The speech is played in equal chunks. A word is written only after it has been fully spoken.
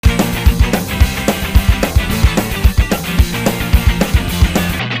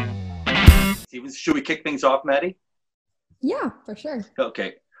Stevens. Should we kick things off, Maddie? Yeah, for sure.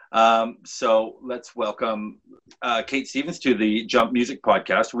 Okay. So let's welcome Kate Stevens to the Jump Music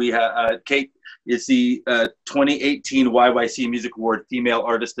Podcast. Kate is the 2018 YYC Music Award Female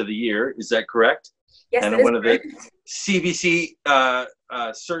Artist of the Year. Is that correct? Yes, and that is one correct. of the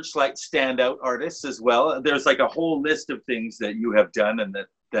CBC Searchlight standout artists as well. There's like a whole list of things that you have done and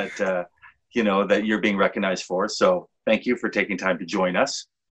that you're being recognized for. So thank you for taking time to join us.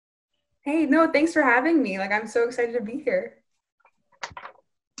 Hey, no, thanks for having me. Like, I'm so excited to be here.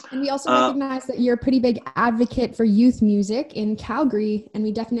 And we also recognize that you're a pretty big advocate for youth music in Calgary, and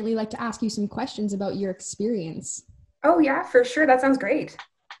we definitely like to ask you some questions about your experience. Oh yeah, for sure. That sounds great.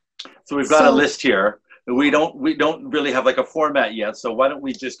 So we've got a list here. We don't really have like a format yet. So why don't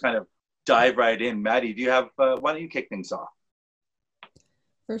we just kind of dive right in? Maddie, why don't you kick things off?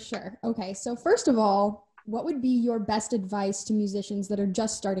 For sure. Okay. So first of all, what would be your best advice to musicians that are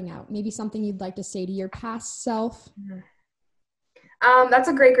just starting out? Maybe something you'd like to say to your past self? That's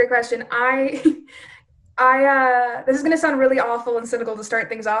a great question. This is going to sound really awful and cynical to start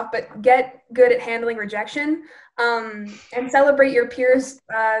things off, but get good at handling rejection, and celebrate your peers'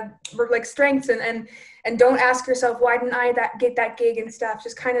 like strengths, and don't ask yourself, why didn't I get that gig and stuff.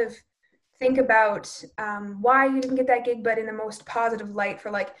 Just kind of think about why you didn't get that gig, but in the most positive light, for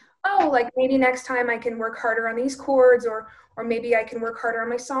like, oh, like maybe next time I can work harder on these chords, or maybe I can work harder on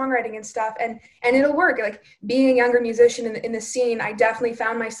my songwriting and stuff, and it'll work. Like, being a younger musician in the scene, I definitely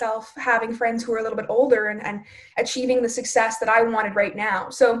found myself having friends who are a little bit older and achieving the success that I wanted right now.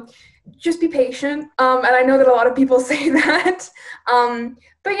 So just be patient. And I know that a lot of people say that,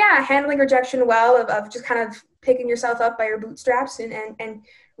 but yeah, handling rejection well, of just kind of picking yourself up by your bootstraps and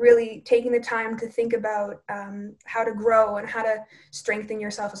really taking the time to think about how to grow and how to strengthen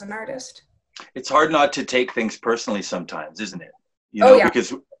yourself as an artist. It's hard not to take things personally sometimes, isn't it?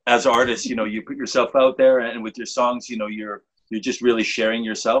 Because as artists, you put yourself out there, and with your songs, you're just really sharing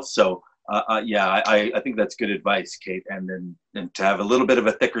yourself. So I think that's good advice, Kate. And then to have a little bit of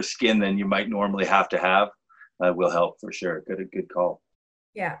a thicker skin than you might normally have to have will help for sure. Good call.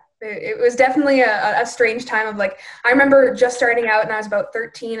 Yeah, it was definitely a strange time of, like, I remember just starting out and I was about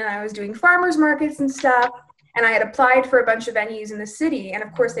 13 and I was doing farmers markets and stuff. And I had applied for a bunch of venues in the city, and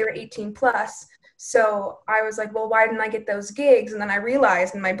of course they were 18 plus. So I was like, well, why didn't I get those gigs? And then I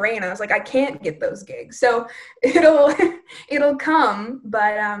realized in my brain, I was like, I can't get those gigs. So it'll come,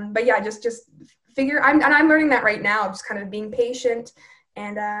 but yeah, just figure. I'm learning that right now, just kind of being patient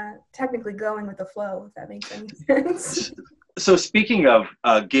and technically going with the flow, if that makes any sense. So speaking of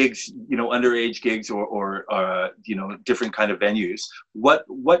gigs, underage gigs or different kind of venues,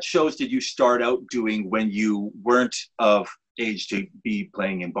 what shows did you start out doing when you weren't of age to be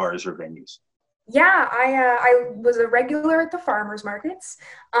playing in bars or venues? Yeah, I was a regular at the farmers markets.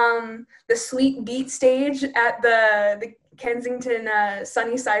 The Sweet Beat stage at the Kensington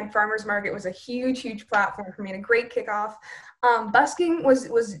Sunnyside Farmers Market was a huge platform for me and a great kickoff. Busking was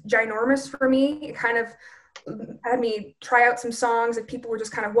ginormous for me. It kind of had me try out some songs that people were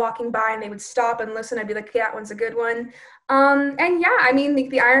just kind of walking by and they would stop and listen. I'd be like, yeah, that one's a good one. And yeah, I mean,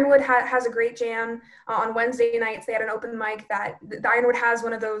 the Ironwood has a great jam. On Wednesday nights, they had an open mic that the Ironwood has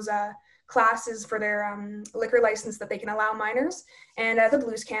one of those classes for their liquor license that they can allow minors, and the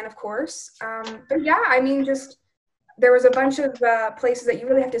Blues Can, of course. But yeah, I mean, just there was a bunch of places that you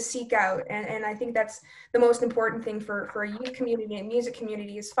really have to seek out, and I think that's the most important thing for a youth community and music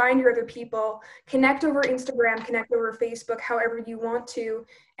community, is find your other people, connect over Instagram, connect over Facebook, however you want to,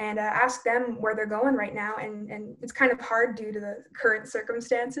 and ask them where they're going right now. And it's kind of hard due to the current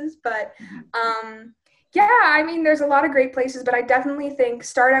circumstances, but yeah, I mean, there's a lot of great places, but I definitely think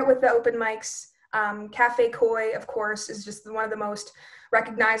start out with the open mics. Cafe Koi, of course, is just one of the most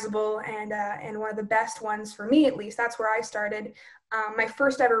recognizable and one of the best ones for me, at least. That's where I started. My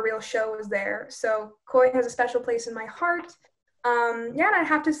first ever real show was there. So Koi has a special place in my heart. Yeah, and I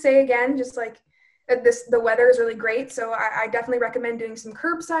have to say again, just like the weather is really great. So I definitely recommend doing some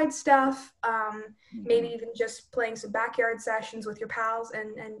curbside stuff. Maybe even just playing some backyard sessions with your pals.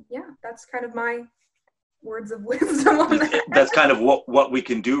 And yeah, that's kind of my words of wisdom on that. That's kind of what we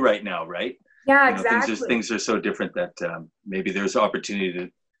can do right now, right? Yeah, exactly. Things are so different that maybe there's opportunity to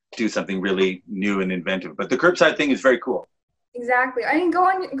do something really new and inventive. But the curbside thing is very cool. Exactly. I mean, go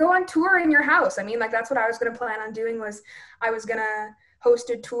on tour in your house. I mean, like, that's what I was going to plan on doing. Was I was going to host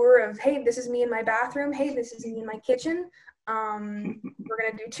a tour of, hey, this is me in my bathroom. Hey, this is me in my kitchen. We're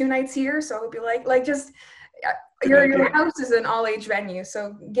going to do 2 nights here. So I hope you like just your house is an all age venue.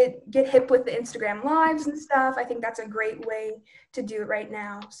 So get hip with the Instagram lives and stuff. I think that's a great way to do it right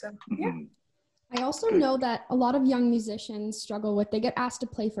now. So yeah. I also know that a lot of young musicians struggle with, they get asked to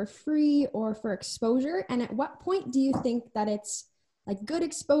play for free or for exposure. And at what point do you think that it's like good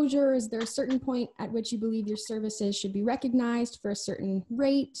exposure? Is there a certain point at which you believe your services should be recognized for a certain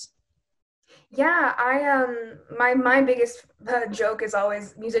rate? Yeah, my biggest joke is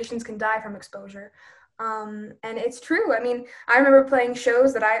always musicians can die from exposure. And it's true. I mean, I remember playing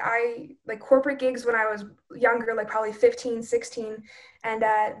shows that I like corporate gigs when I was younger, like probably 15, 16, and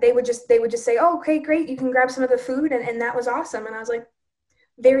they would just say, "Oh, okay, great, you can grab some of the food," and that was awesome. And I was like,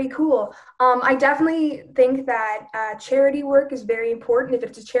 very cool. I definitely think that charity work is very important. If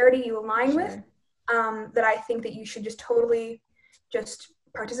it's a charity you align with, that I think that you should just totally just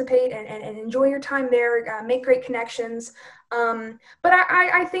participate and enjoy your time there, make great connections. But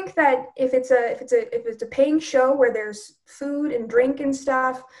I think that if it's a paying show where there's food and drink and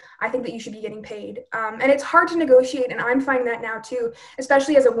stuff, I think that you should be getting paid. And it's hard to negotiate, and I'm finding that now too,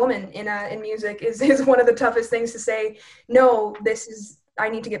 especially as a woman in music, is one of the toughest things to say. No, I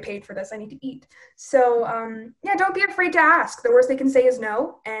need to get paid for this. I need to eat. So yeah, don't be afraid to ask. The worst they can say is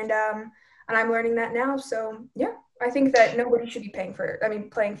no, and I'm learning that now. So yeah. I think that nobody should be playing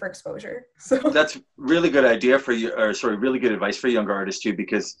for exposure. So that's really good idea for you, or sorry, really good advice for younger artists too,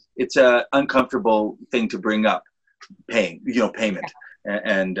 because it's a uncomfortable thing to bring up, payment.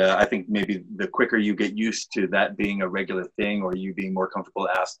 And I think maybe the quicker you get used to that being a regular thing, or you being more comfortable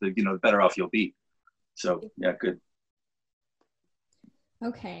to ask, the better off you'll be. So yeah, good.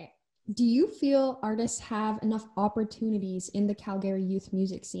 Okay. Do you feel artists have enough opportunities in the Calgary youth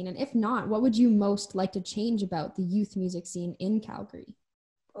music scene? And if not, what would you most like to change about the youth music scene in Calgary?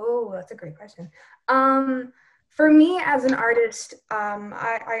 Oh, that's a great question. For me as an artist,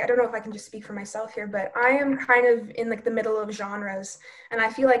 I don't know if I can just speak for myself here, but I am kind of in like the middle of genres. And I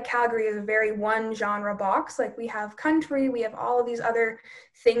feel like Calgary is a very one genre box. Like we have country, we have all of these other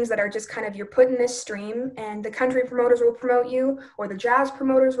things that are just kind of, you're put in this stream and the country promoters will promote you or the jazz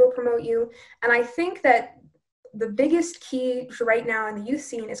promoters will promote you. And I think that the biggest key right now in the youth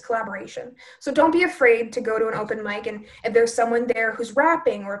scene is collaboration. So don't be afraid to go to an open mic, and if there's someone there who's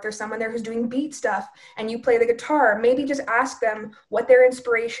rapping, or if there's someone there who's doing beat stuff and you play the guitar, maybe just ask them what their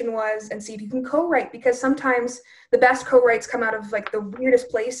inspiration was and see if you can co-write, because sometimes the best co-writes come out of like the weirdest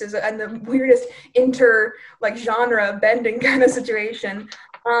places and the weirdest genre bending kind of situation.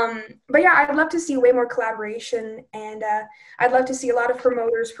 But yeah, I'd love to see way more collaboration, and I'd love to see a lot of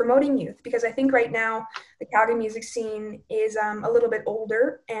promoters promoting youth, because I think right now the Calgary music scene is a little bit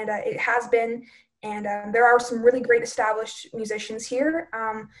older, and it has been, and there are some really great established musicians here,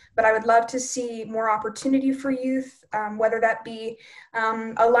 but I would love to see more opportunity for youth, whether that be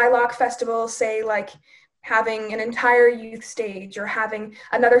a Lilac festival, say like having an entire youth stage, or having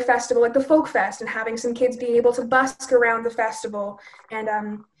another festival like the Folk Fest and having some kids being able to busk around the festival, and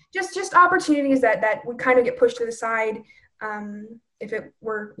just opportunities that would kind of get pushed to the side if it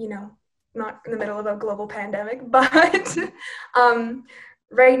were, not in the middle of a global pandemic. But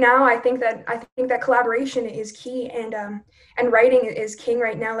right now, I think that collaboration is key, and writing is king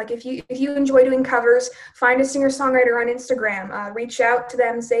right now. Like if you enjoy doing covers, find a singer-songwriter on Instagram, reach out to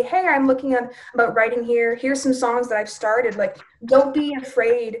them and say, hey, I'm looking about writing here. Here's some songs that I've started. Like, don't be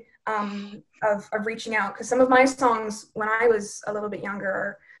afraid of reaching out, because some of my songs when I was a little bit younger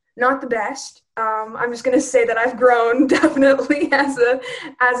are not the best. I'm just gonna say that I've grown definitely as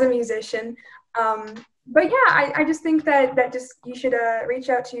a musician. But yeah, I just think that just you should reach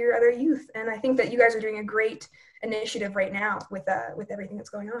out to your other youth, and I think that you guys are doing a great initiative right now with everything that's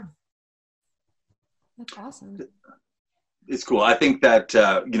going on. That's awesome. It's cool. I think that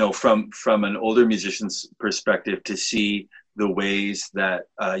from an older musician's perspective, to see the ways that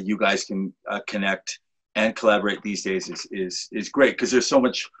you guys can connect and collaborate these days is great, because there's so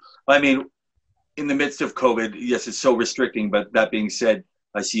much. I mean, in the midst of COVID, yes, it's so restricting, but that being said,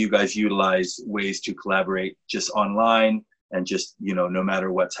 I see you guys utilize ways to collaborate just online and just, no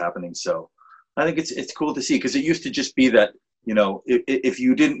matter what's happening. So I think it's cool to see, because it used to just be that, if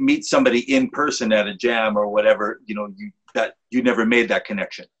you didn't meet somebody in person at a jam or whatever, you never made that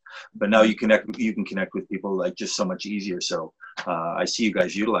connection. But now you can connect with people like just so much easier. So I see you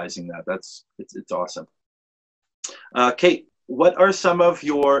guys utilizing that. It's awesome. Kate, what are some of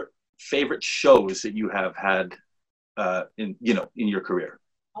your favorite shows that you have had in your career?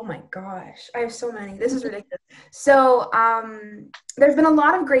 Oh my gosh, I have so many. This is ridiculous. So there's been a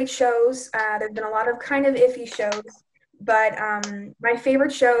lot of great shows. There's been a lot of kind of iffy shows. But my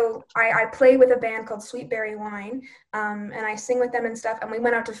favorite show, I play with a band called Sweet Berry Wine, and I sing with them and stuff. And we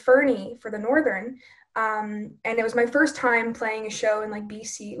went out to Fernie for the Northern And it was my first time playing a show in like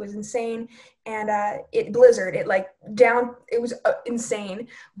BC. It was insane. And it blizzard, it was insane.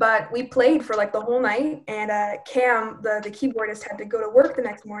 But we played for like the whole night, and Cam, the keyboardist, had to go to work the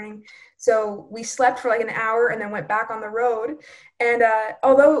next morning. So we slept for like an hour and then went back on the road. And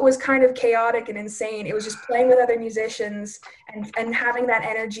although it was kind of chaotic and insane, it was just playing with other musicians and having that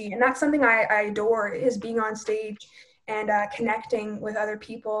energy. And that's something I adore, is being on stage and connecting with other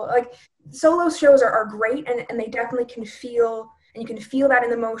people. Like, solo shows are great, and they definitely can feel, and you can feel that in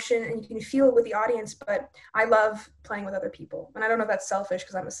the motion, and you can feel it with the audience, but I love playing with other people. And I don't know if that's selfish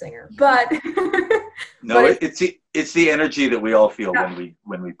because I'm a singer, but no, but it's the energy that we all feel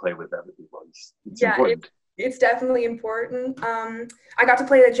when we play with other people. It's important. It's definitely important. I got to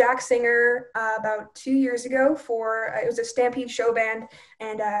play the Jack Singer about 2 years ago for, it was a Stampede show band,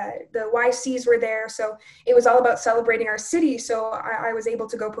 and the YCs were there. So it was all about celebrating our city. So I was able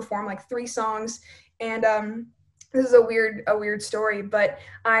to go perform like 3 songs. And this is a weird story, but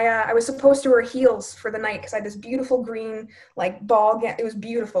I was supposed to wear heels for the night because I had this beautiful green like ball gown. It was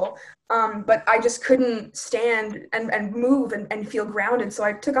beautiful. But I just couldn't stand and move and feel grounded. So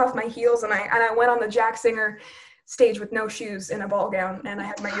I took off my heels and I went on the Jack Singer stage with no shoes in a ball gown, and I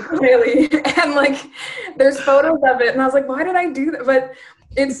had my ukulele, and like there's photos of it, and I was like, why did I do that? But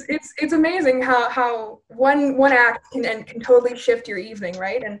it's amazing how one act can totally shift your evening,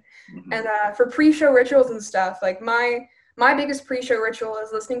 right? And for pre-show rituals and stuff, like my biggest pre-show ritual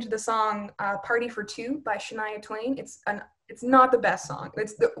is listening to the song "Party for Two" by Shania Twain. It's not the best song.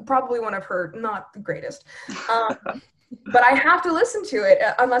 It's probably one I've heard, not the greatest. But I have to listen to it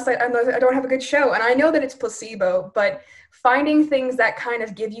unless I don't have a good show. And I know that it's placebo, but finding things that kind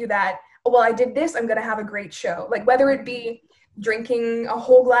of give you that, oh, well, I did this, I'm going to have a great show. Like whether it be drinking a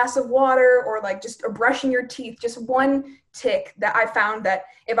whole glass of water or like just brushing your teeth, just one tick that I found that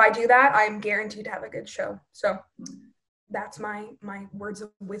if I do that, I'm guaranteed to have a good show. So that's my words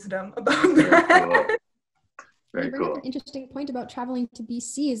of wisdom about that. Very you bring cool. up an interesting point about traveling to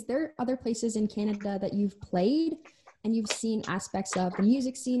BC. Is there other places in Canada that you've played and you've seen aspects of the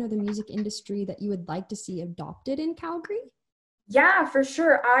music scene or the music industry that you would like to see adopted in Calgary? Yeah, for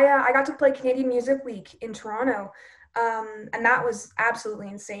sure. I got to play Canadian Music Week in Toronto, and that was absolutely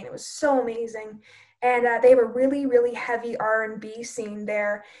insane. It was so amazing. And they have a really, really heavy R&B scene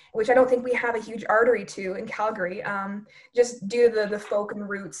there, which I don't think we have a huge artery to in Calgary, just due to the folk and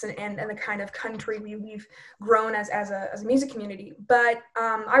roots and the kind of country we've grown as a music community. But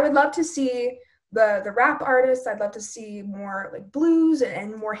I would love to see the rap artists. I'd love to see more like blues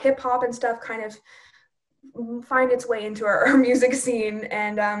and more hip hop and stuff kind of find its way into our music scene.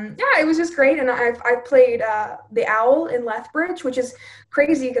 And yeah, it was just great. And I've played the Owl in Lethbridge, which is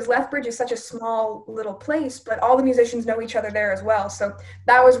crazy because Lethbridge is such a small little place, but all the musicians know each other there as well. So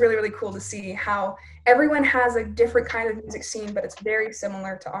that was really, really cool to see how everyone has a different kind of music scene, but it's very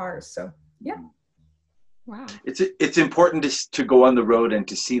similar to ours. So yeah. Wow. It's important to go on the road and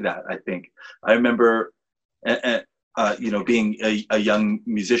to see that. I think I remember, being a young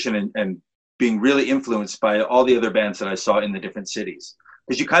musician and being really influenced by all the other bands that I saw in the different cities.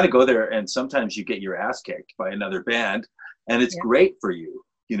 Because you kind of go there and sometimes you get your ass kicked by another band, and it's great for you,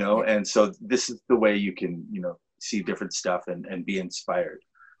 and so this is the way you can, see different stuff and be inspired.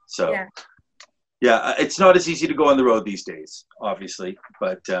 So yeah, it's not as easy to go on the road these days, obviously,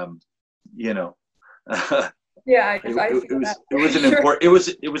 but yeah,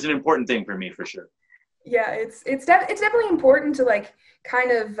 it was an important thing for me for sure. Yeah, it's definitely important to like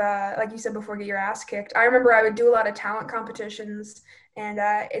kind of like you said before, get your ass kicked. I remember I would do a lot of talent competitions, and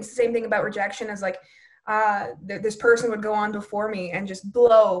it's the same thing about rejection as like this person would go on before me and just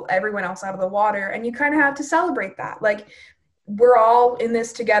blow everyone else out of the water, and you kind of have to celebrate that. Like we're all in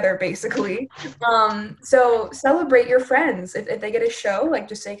this together, basically. So celebrate your friends. If they get a show, like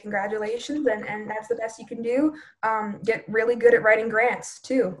just say congratulations, and that's the best you can do. Get really good at writing grants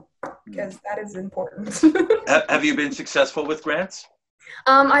too, because that is important. Have you been successful with grants?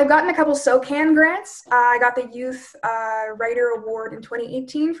 I've gotten a couple SOCAN grants. I got the Youth Writer Award in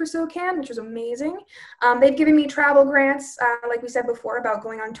 2018 for SOCAN, which was amazing. They've given me travel grants, like we said before, about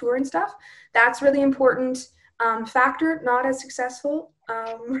going on tour and stuff. That's really important. Factor, not as successful.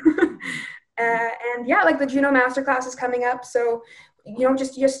 And yeah, like the Juno Masterclass is coming up. So,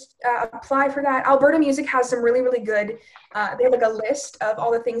 just apply for that. Alberta Music has some really, really good, they have like a list of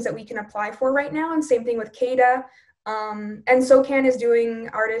all the things that we can apply for right now. And same thing with CADA. And SOCAN is doing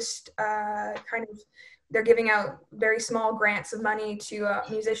artist they're giving out very small grants of money to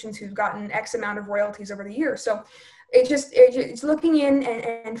musicians who've gotten X amount of royalties over the year. So it's looking in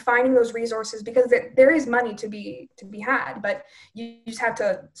and finding those resources, because there is money to be had, but you just have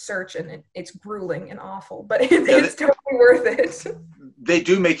to search, and it's grueling and awful, but it's totally worth it. They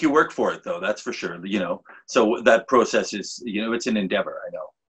do make you work for it, though. That's for sure. So that process is, it's an endeavor. I know.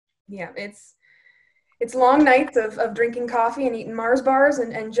 Yeah, it's long nights of drinking coffee and eating Mars bars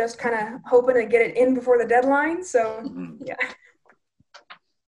and just kind of hoping to get it in before the deadline. So yeah.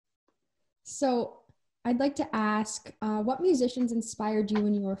 So I'd like to ask, what musicians inspired you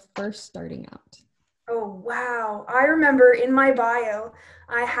when you were first starting out? Oh, wow. I remember in my bio,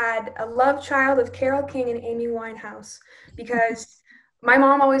 I had a love child of Carole King and Amy Winehouse, because my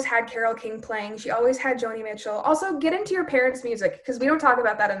mom always had Carole King playing. She always had Joni Mitchell. Also, get into your parents' music, because we don't talk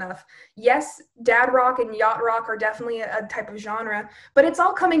about that enough. Yes, dad rock and yacht rock are definitely a type of genre, but it's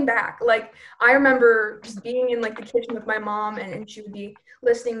all coming back. Like, I remember just being in like the kitchen with my mom, and she would be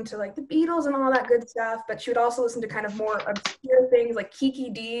listening to like the Beatles and all that good stuff, but she would also listen to kind of more obscure things like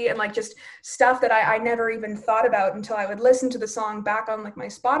Kiki D and like just stuff that I never even thought about until I would listen to the song back on like my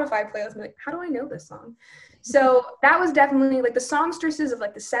Spotify playlist and be like, how do I know this song? So that was definitely like the songstresses of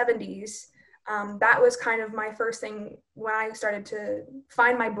like the 70s. That was kind of my first thing when I started to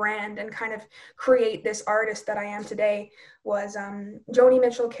find my brand and kind of create this artist that I am today, was Joni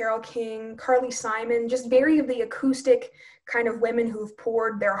Mitchell, Carole King, Carly Simon, just very of the acoustic kind of women who've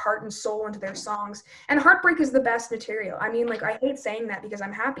poured their heart and soul into their songs. And Heartbreak is the best material. I mean, like, I hate saying that because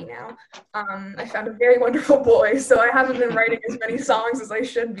I'm happy now. I found a very wonderful boy, so I haven't been writing as many songs as I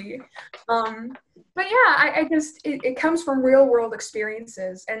should be. But yeah, I just, it comes from real world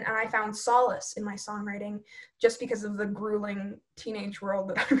experiences, and I found solace in my songwriting just because of the grueling teenage world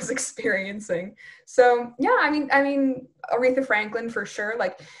that I was experiencing. So yeah, I mean, Aretha Franklin for sure.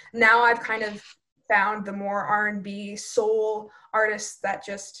 Like, now I've kind of found the more R&B soul artists that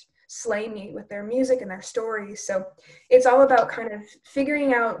just slay me with their music and their stories. So it's all about kind of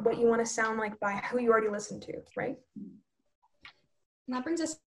figuring out what you want to sound like by who you already listen to, right? And that brings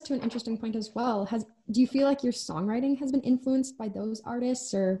us to an interesting point as well. Do you feel like your songwriting has been influenced by those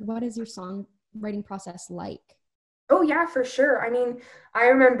artists, or what is your songwriting process like? Oh yeah, for sure. I mean, I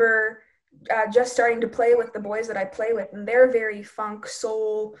remember just starting to play with the boys that I play with, and they're very funk,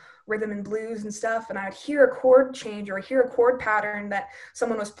 soul, rhythm and blues and stuff, and I'd hear a chord change or hear a chord pattern that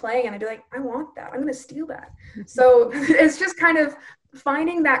someone was playing, and I'd be like, I want that, I'm gonna steal that. So it's just kind of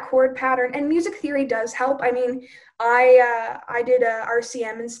finding that chord pattern, and music theory does help. I mean, I did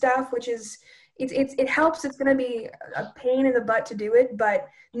RCM and stuff, which is it helps. It's going to be a pain in the butt to do it, but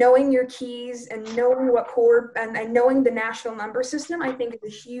knowing your keys and knowing what chord and knowing the national number system, I think,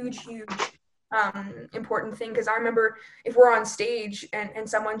 is a huge important thing. Because I remember if we're on stage and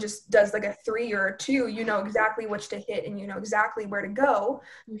someone just does like a 3 or a 2, you know exactly which to hit and you know exactly where to go.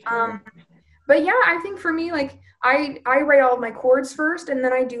 Sure. But yeah, I think for me, like, I write all of my chords first, and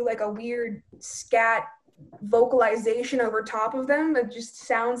then I do like a weird scat vocalization over top of them that just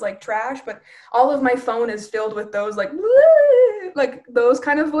sounds like trash, but all of my phone is filled with those like those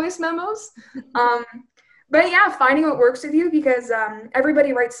kind of voice memos. But yeah, finding what works with you, because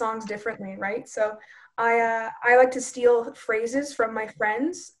everybody writes songs differently, right? So I like to steal phrases from my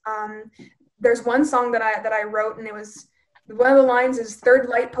friends. There's one song that I wrote, and it was, one of the lines is, third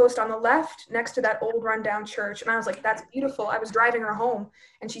light post on the left next to that old rundown church. And I was like, that's beautiful. I was driving her home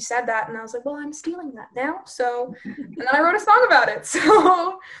and she said that, and I was like, well, I'm stealing that now. So, and then I wrote a song about it.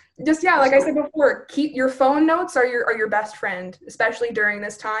 So just, yeah, like I said before, keep your phone notes are your best friend, especially during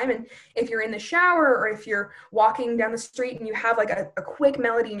this time. And if you're in the shower or if you're walking down the street and you have like a quick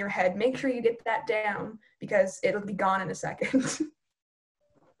melody in your head, make sure you get that down, because it'll be gone in a second.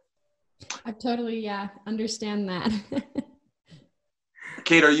 I totally, understand that.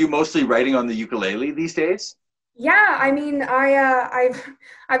 Kate, are you mostly writing on the ukulele these days? Yeah, I mean,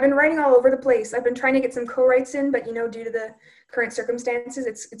 I've been writing all over the place. I've been trying to get some co-writes in, but due to the current circumstances,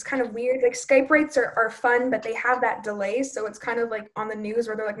 it's kind of weird. Like, Skype writes are fun, but they have that delay, so it's kind of like on the news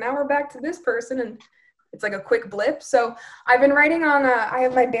where they're like, now we're back to this person, and it's like a quick blip. So I've been writing on, I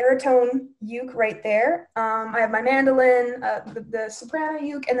have my baritone uke right there. I have my mandolin, the soprano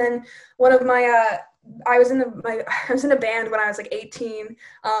uke, and then one of my, I was in a band when I was like 18,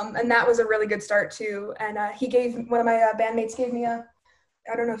 and that was a really good start too. And one of my bandmates gave me I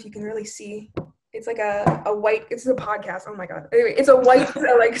don't know if you can really see, it's like a white, it's a podcast, oh my god. Anyway, it's a white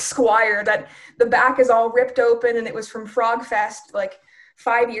like Squire that the back is all ripped open, and it was from Frog Fest like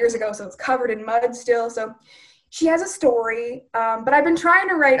 5 years ago, so it's covered in mud still. So she has a story, but I've been trying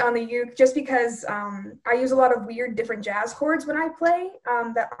to write on the uke just because I use a lot of weird different jazz chords when I play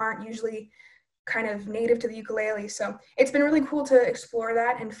that aren't usually kind of native to the ukulele. So it's been really cool to explore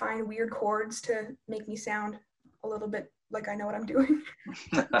that and find weird chords to make me sound a little bit like I know what I'm doing.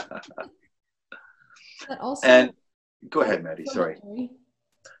 But also, and go ahead, Maddie. Sorry.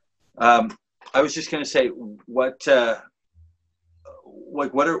 I was just going to say, what are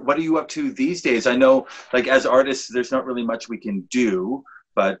you up to these days? I know, like, as artists, there's not really much we can do.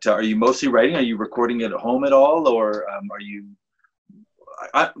 But are you mostly writing? Are you recording at home at all, or are you?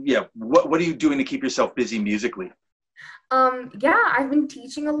 What are you doing to keep yourself busy musically? Yeah, I've been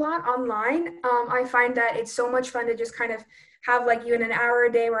teaching a lot online. I find that it's so much fun to just kind of have like even an hour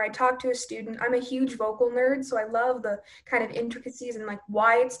a day where I talk to a student. I'm a huge vocal nerd, so I love the kind of intricacies and like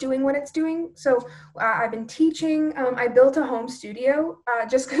why it's doing what it's doing. So I've been teaching. I built a home studio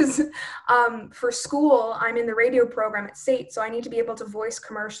just because for school, I'm in the radio program at SAIT, so I need to be able to voice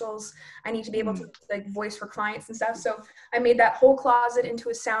commercials. I need to be able to like voice for clients and stuff. So I made that whole closet into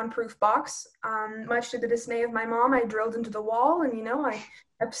a soundproof box. Much to the dismay of my mom, I drilled into the wall, and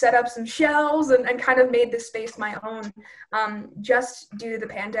I've set up some shelves and kind of made this space my own. Just due to the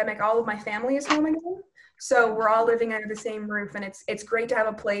pandemic, all of my family is home again. So we're all living under the same roof, and it's great to have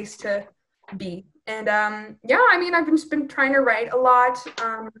a place to be. And I've just been trying to write a lot.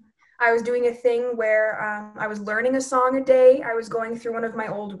 I was doing a thing where I was learning a song a day. I was going through one of my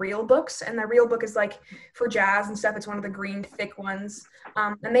old reel books, and the reel book is like for jazz and stuff. It's one of the green thick ones,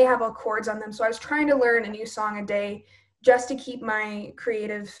 and they have all chords on them. So I was trying to learn a new song a day just to keep my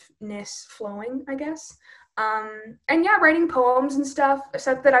creativeness flowing, I guess. Writing poems and stuff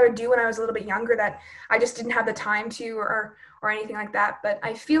that I would do when I was a little bit younger that I just didn't have the time to or anything like that. But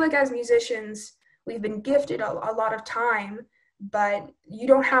I feel like as musicians, we've been gifted a lot of time, but you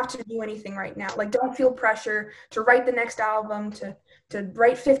don't have to do anything right now. Like, don't feel pressure to write the next album, to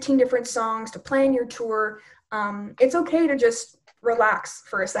write 15 different songs, to plan your tour. It's okay to just relax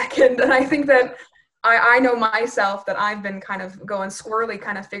for a second. And I think that I know myself that I've been kind of going squirrely,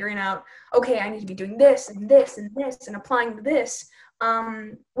 kind of figuring out, okay, I need to be doing this and this and this and applying this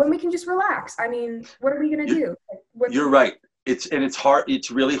when we can just relax. I mean, what are we going to do? You're right. It's hard.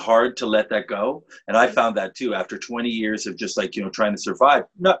 It's really hard to let that go. And I found that too, after 20 years of just like, trying to survive,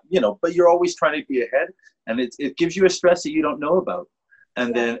 but you're always trying to be ahead, and it gives you a stress that you don't know about.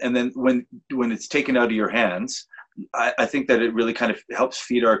 And then when it's taken out of your hands, I think that it really kind of helps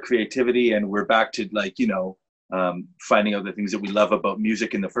feed our creativity, and we're back to like, finding out the things that we love about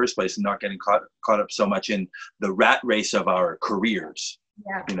music in the first place, and not getting caught up so much in the rat race of our careers.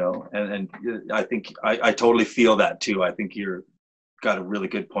 Yeah. And I think I totally feel that too. I think you're got a really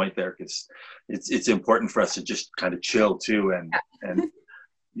good point there, because it's important for us to just kind of chill too, and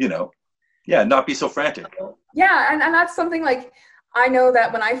not be so frantic. Yeah, and that's something like I know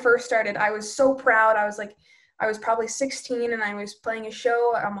that when I first started, I was so proud. I was probably 16 and I was playing a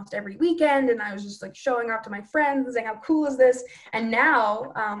show almost every weekend, and I was just like showing off to my friends and saying, how cool is this? And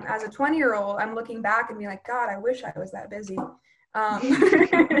now, as a 20-year-old, I'm looking back and be like, God, I wish I was that busy.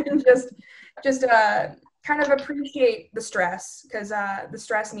 And just kind of appreciate the stress, because the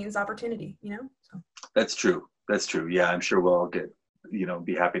stress means opportunity, So. That's true. Yeah, I'm sure we'll all get,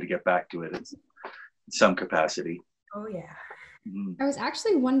 be happy to get back to it in some capacity. Oh, yeah. I was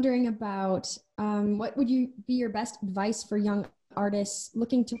actually wondering about what would be your best advice for young artists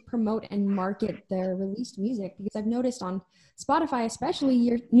looking to promote and market their released music? Because I've noticed on Spotify, especially,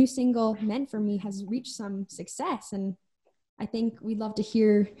 your new single "Meant for Me" has reached some success, and I think we'd love to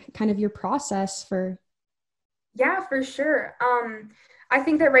hear kind of your process for. Yeah, for sure. I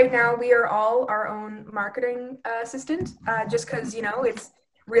think that right now we are all our own marketing assistant, just because it's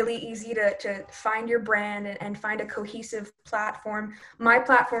really easy to find your brand and find a cohesive platform. My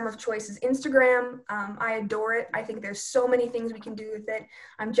platform of choice is Instagram. I adore it. I think there's so many things we can do with it.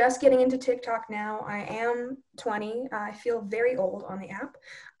 I'm just getting into TikTok now. I am 20. I feel very old on the app.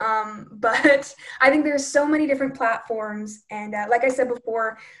 But I think there's so many different platforms. And like I said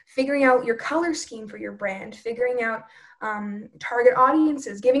before, figuring out your color scheme for your brand, figuring out target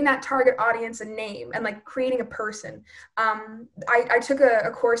audiences, giving that target audience a name, and like creating a person. I took a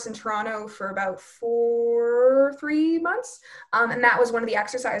course in Toronto for about 3 months, and that was one of the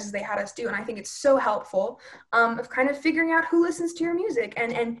exercises they had us do, and I think it's so helpful of kind of figuring out who listens to your music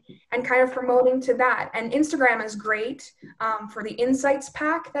and kind of promoting to that. And Instagram is great for the insights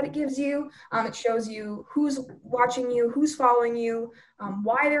pack that it gives you. It shows you who's watching you, who's following you,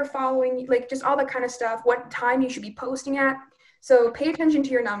 why they're following you, like just all that kind of stuff, what time you should be posting at. So pay attention to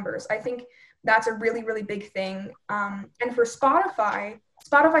your numbers. I think that's a really, really big thing. And for Spotify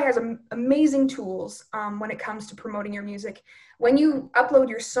has amazing tools when it comes to promoting your music. When you upload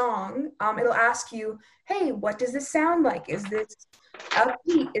your song, it'll ask you, hey, what does this sound like? Is this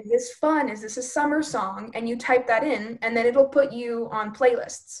upbeat? Is this fun? Is this a summer song? And you type that in, and then it'll put you on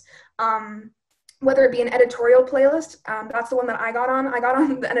playlists. whether it be an editorial playlist. That's the one that I got on. I got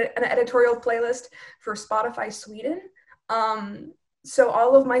on an editorial playlist for Spotify Sweden. So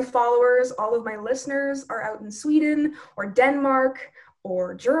all of my followers, all of my listeners are out in Sweden or Denmark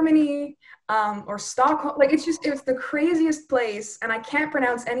or Germany or Stockholm. Like it's the craziest place. And I can't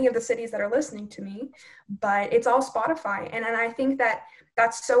pronounce any of the cities that are listening to me, but it's all Spotify. And I think that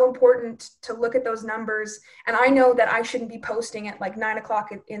that's so important to look at those numbers. And I know that I shouldn't be posting at like 9 o'clock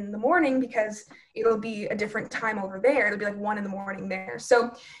in the morning because it'll be a different time over there. It'll be like 1 a.m. there.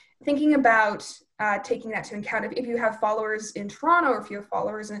 So thinking about taking that to account, if you have followers in Toronto or if you have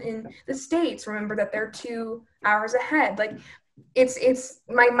followers in the States, remember that they're 2 hours ahead. Like it's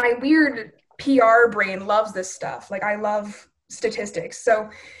my weird PR brain loves this stuff. Like I love statistics. So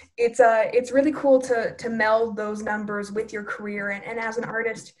it's really cool to meld those numbers with your career. And as an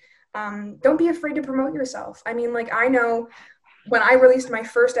artist, don't be afraid to promote yourself. I mean, like I know when I released my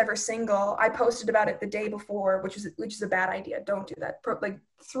first ever single, I posted about it the day before, which is a bad idea. Don't do that. Like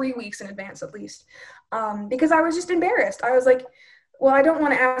 3 weeks in advance at least, because I was just embarrassed. I was like, well, I don't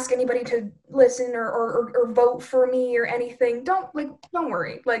want to ask anybody to listen or vote for me or anything. Don't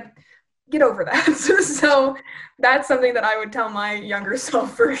worry. Like, get over that. So that's something that I would tell my younger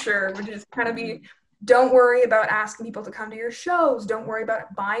self for sure, which is kind of don't worry about asking people to come to your shows. Don't worry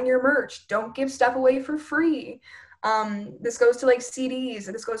about buying your merch. Don't give stuff away for free. This goes to like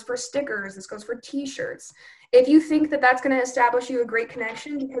CDs, this goes for stickers, this goes for t-shirts. If you think that that's going to establish you a great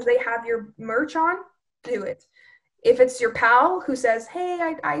connection because they have your merch on, do it. If it's your pal who says,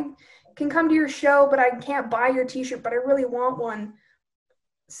 hey, I can come to your show, but I can't buy your t-shirt, but I really want one,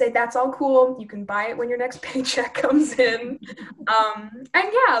 say that's all cool. You can buy it when your next paycheck comes in.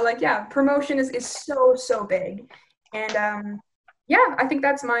 And promotion is so big. And I think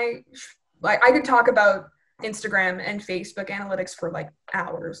that's I could talk about Instagram and Facebook analytics for like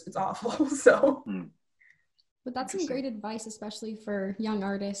hours. It's awful. So. But that's some great advice, especially for young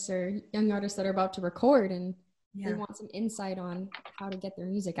artists or young artists that are about to record and they want some insight on how to get their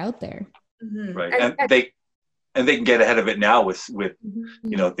music out there. Mm-hmm. Right. And they can get ahead of it now with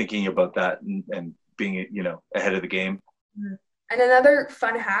thinking about that and being, ahead of the game. And another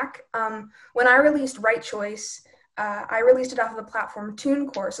fun hack, when I released Right Choice, I released it off of the platform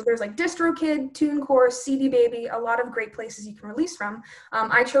TuneCore. So there's like DistroKid, TuneCore, CD Baby, a lot of great places you can release from.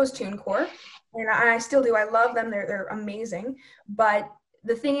 I chose TuneCore, and I still do. I love them. They're amazing. But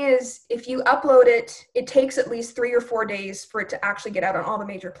the thing is, if you upload it, it takes at least 3 or 4 days for it to actually get out on all the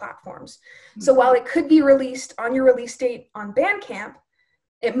major platforms. Mm-hmm. So while it could be released on your release date on Bandcamp,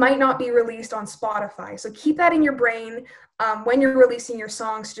 it might not be released on Spotify. So keep that in your brain when you're releasing your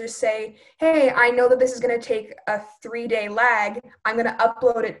songs. Just say, hey, I know that this is going to take a 3-day lag. I'm going to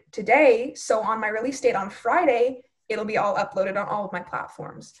upload it today. So on my release date on Friday, it'll be all uploaded on all of my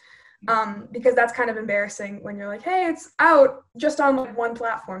platforms. Because that's kind of embarrassing when you're like, hey, it's out just on like one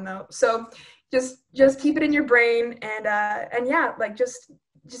platform though. So just keep it in your brain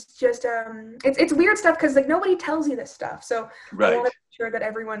it's weird stuff because like nobody tells you this stuff. So right. I want to make sure that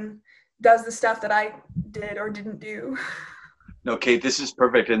everyone does the stuff that I did or didn't do. No, Kate, this is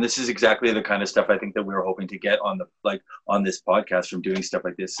perfect. And this is exactly the kind of stuff I think that we were hoping to get on this podcast from doing stuff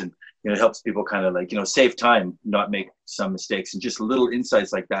like this. And, it helps people kind of like, save time, not make some mistakes, and just little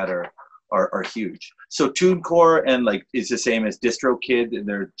insights like that are huge. So TuneCore and like is the same as DistroKid, and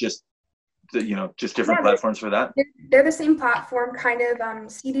they're just different platforms for that? They're the same platform, kind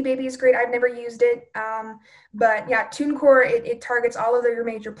of. CD Baby is great. I've never used it. But yeah, TuneCore, it targets all of your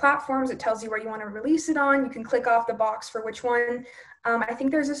major platforms. It tells you where you want to release it on. You can click off the box for which one. I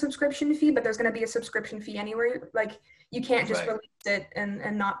think there's a subscription fee, but there's going to be a subscription fee anywhere. Like you can't just release it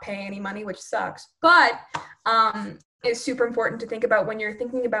and not pay any money, which sucks. But it's super important to think about when you're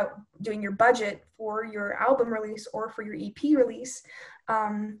thinking about doing your budget for your album release or for your EP release.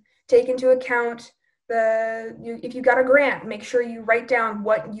 Take into account if you got a grant, make sure you write down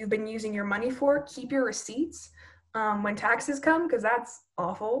what you've been using your money for. Keep your receipts when taxes come, because that's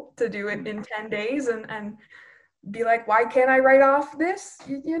awful to do it in 10 days and be like, why can't I write off this?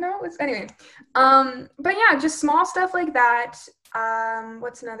 Anyway. But yeah, just small stuff like that.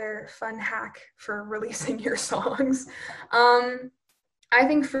 What's another fun hack for releasing your songs? I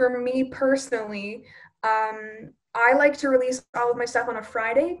think for me personally, I like to release all of my stuff on a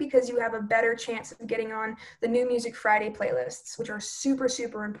Friday because you have a better chance of getting on the New Music Friday playlists, which are super,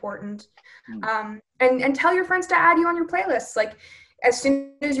 super important. And tell your friends to add you on your playlists. Like as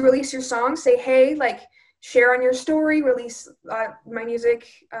soon as you release your song, say, hey, like share on your story, release my music.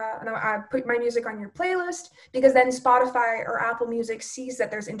 I put my music on your playlist, because then Spotify or Apple Music sees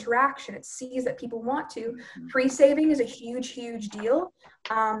that there's interaction. It sees that people want to. Pre-saving is a huge, huge deal.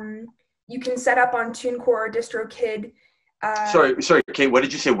 you can set up on TuneCore or DistroKid. Sorry, Kate, what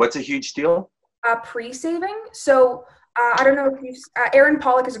did you say? What's a huge deal? Pre-saving. So I don't know if you've, Aaron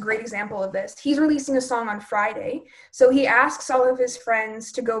Pollock is a great example of this. He's releasing a song on Friday. So he asks all of his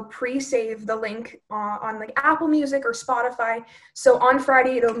friends to go pre-save the link on like Apple Music or Spotify. So on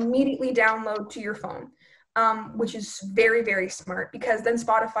Friday, it'll immediately download to your phone, which is very, very smart, because then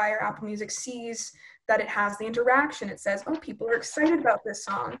Spotify or Apple Music sees that it has the interaction. It says, oh, people are excited about this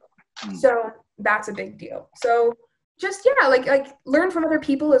song. So that's a big deal. So just, yeah, like learn from other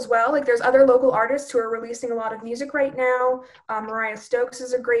people as well. Like there's other local artists who are releasing a lot of music right now. Mariah Stokes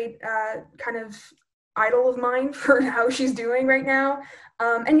is a great kind of idol of mine for how she's doing right now.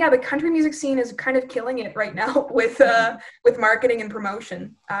 And yeah, the country music scene is kind of killing it right now with marketing and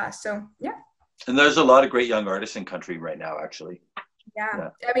promotion. So yeah. And there's a lot of great young artists in country right now, actually. Yeah.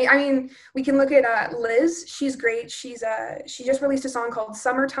 I mean, we can look at Liz. She's great. She just released a song called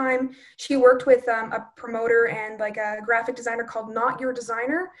Summertime. She worked with a promoter and like a graphic designer called Not Your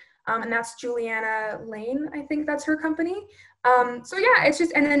Designer, and that's Juliana Lane. I think that's her company. So yeah, it's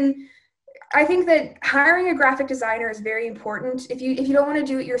just, and then I think that hiring a graphic designer is very important. If you don't want to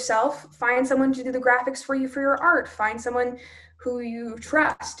do it yourself, find someone to do the graphics for you for your art. Find someone who you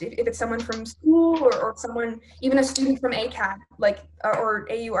trust. If it's someone from school or someone, even a student from ACAD, like, or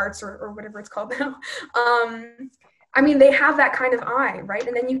AU Arts or whatever it's called now. I mean, they have that kind of eye, right?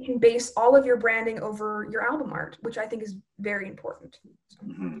 And then you can base all of your branding over your album art, which I think is very important.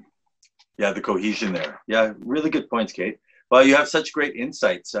 Mm-hmm. Yeah, the cohesion there. Yeah, really good points, Kate. Well, you have such great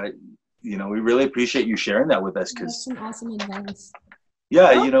insights. We really appreciate you sharing that with us. That's some awesome advice. Yeah,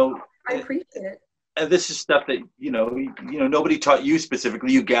 I appreciate it. And this is stuff that nobody taught you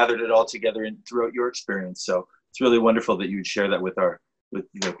specifically. You gathered it all together throughout your experience. So it's really wonderful that you'd share that with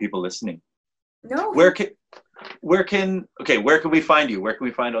people listening. No. Where can we find you? Where can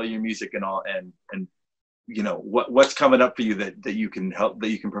we find all your music and all, and what's coming up for you that you can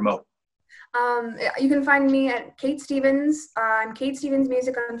promote? You can find me at Kate Stevens. I'm Kate Stevens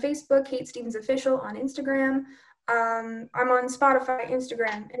Music on Facebook, Kate Stevens Official on Instagram. I'm on Spotify,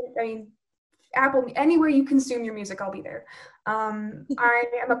 Instagram, Apple, anywhere you consume your music, I'll be there. I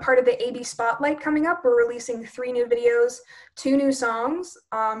am a part of the AB Spotlight coming up. We're releasing 3 new videos, 2 new songs.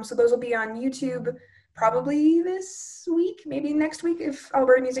 So those will be on YouTube probably this week, maybe next week if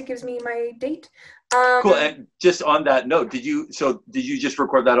Alberta Music gives me my date. Cool. And just on that note, did you just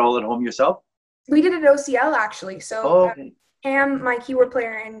record that all at home yourself? We did it at OCL actually. So okay. Cam, my keyboard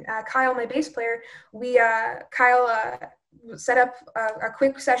player, and Kyle, my bass player, Kyle set up a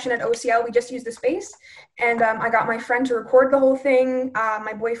quick session at OCL. We just used the space, and I got my friend to record the whole thing.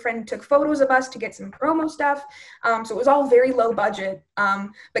 My boyfriend took photos of us to get some promo stuff. So it was all very low budget.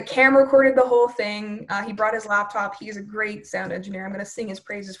 But Cam recorded the whole thing. He brought his laptop. He is a great sound engineer. I'm going to sing his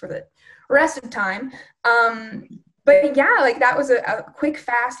praises for the rest of time. But yeah, like that was a quick,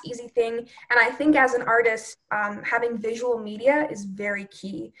 fast, easy thing. And I think as an artist, having visual media is very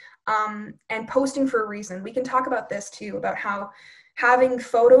key. And posting for a reason. We can talk about this too, about how having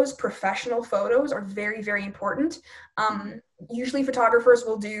photos, professional photos, are very, very important. Usually photographers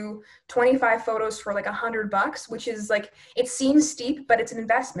will do 25 photos for like $100, which is like, it seems steep, but it's an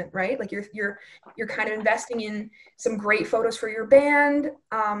investment, right? Like you're kind of investing in some great photos for your band,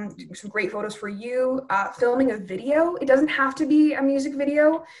 some great photos for you, filming a video. It doesn't have to be a music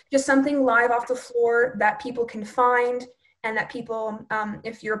video, just something live off the floor that people can find, and that people,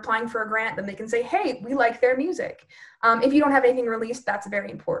 if you're applying for a grant, then they can say, hey, we like their music. If you don't have anything released, that's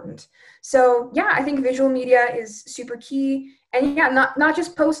very important. So yeah, I think visual media is super key. And yeah, not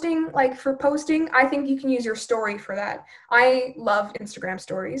just posting, like for posting, I think you can use your story for that. I love Instagram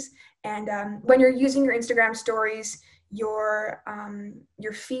stories. And when you're using your Instagram stories, your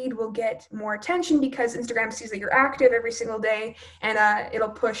feed will get more attention because Instagram sees that you're active every single day, and it'll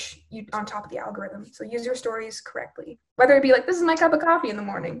push you on top of the algorithm. So use your stories correctly. Whether it be like, this is my cup of coffee in the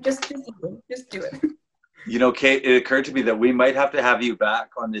morning, just do it. Kate, it occurred to me that we might have to have you back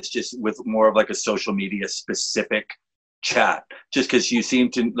on this just with more of like a social media specific chat, just because you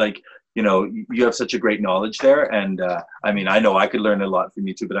seem to you have such a great knowledge there. And I know I could learn a lot from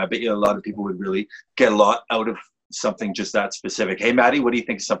you too, but I bet you a lot of people would really get a lot out of something just that specific. Hey, Maddie, what do you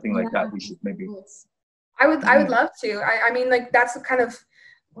think of something like that? We should maybe. I would love to. I mean, like that's kind of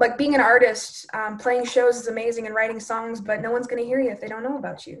like being an artist. Playing shows is amazing and writing songs, but no one's going to hear you if they don't know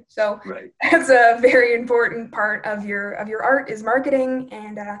about you. So that's a very important part of your art is marketing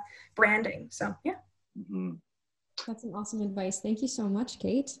and branding. So yeah. Mm-hmm. That's an awesome advice. Thank you so much,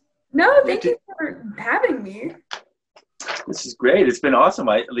 Kate. No, thank you for having me. This is great. It's been awesome.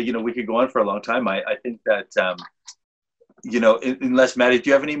 We could go on for a long time. I think that unless Maddie, do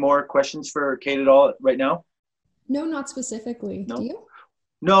you have any more questions for Kate at all right now? No, not specifically. No? Do you?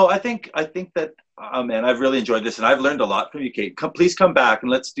 No, I think that, oh man, I've really enjoyed this, and I've learned a lot from you, Kate. Please come back and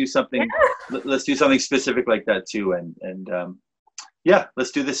let's do something. Yeah. Let's do something specific like that too, and yeah,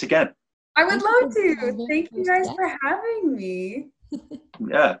 let's do this again. I would love to. Thank you guys for having me.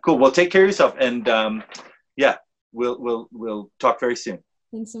 Yeah, cool. Well, take care of yourself, and yeah, we'll talk very soon.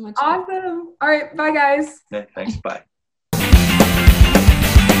 Thanks so much. Awesome. All right, bye guys. Okay, thanks. Bye.